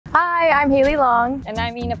Hi, I'm Haley Long. And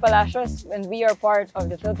I'm Ina Palacios, and we are part of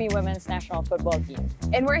the Philippine Women's National Football Team.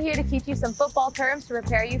 And we're here to teach you some football terms to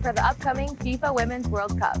prepare you for the upcoming FIFA Women's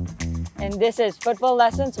World Cup. And this is Football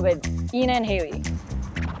Lessons with Ina and Haley.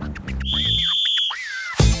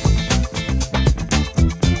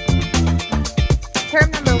 Term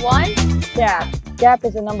number 1, Cap. Cap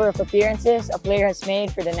is the number of appearances a player has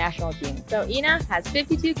made for the national team. So Ina has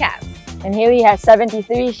 52 caps. And Haley has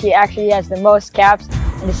 73. She actually has the most caps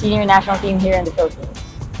in the senior national team here in the Philippines.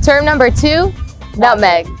 Term number 2,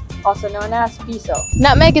 nutmeg. Also known as piso.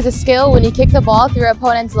 Nutmeg is a skill when you kick the ball through your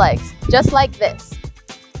opponent's legs, just like this.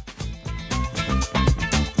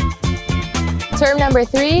 Term number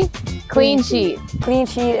 3, clean sheet. Clean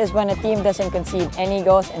sheet is when a team doesn't concede any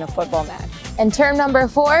goals in a football match. And term number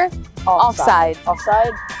 4, offside.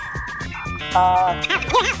 Offside?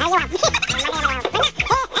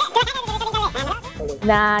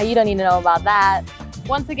 Nah, you don't need to know about that.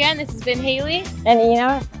 Once again, this has been Haley And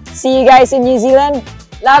Ina, see you guys in New Zealand.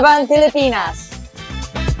 Laban Filipinas!